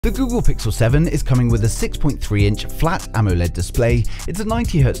The Google Pixel 7 is coming with a 6.3-inch flat AMOLED display. It's a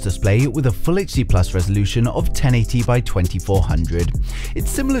 90Hz display with a Full HD Plus resolution of 1080 by 2400. It's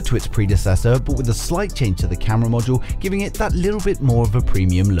similar to its predecessor, but with a slight change to the camera module, giving it that little bit more of a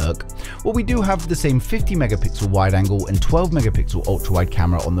premium look. While we do have the same 50 megapixel wide angle and 12 megapixel ultra wide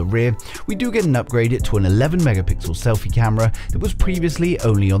camera on the rear, we do get an upgrade to an 11 megapixel selfie camera that was previously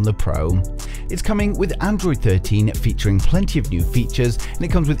only on the Pro. It's coming with Android 13 featuring plenty of new features, and it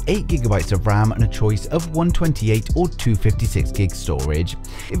comes with 8GB of RAM and a choice of 128 or 256GB storage.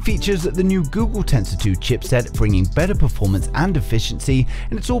 It features the new Google Tensor 2 chipset, bringing better performance and efficiency,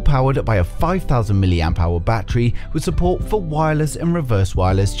 and it's all powered by a 5000 mAh battery with support for wireless and reverse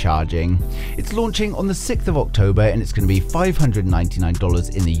wireless charging. It's launching on the 6th of October, and it's going to be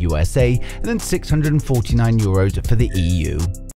 $599 in the USA and then €649 for the EU.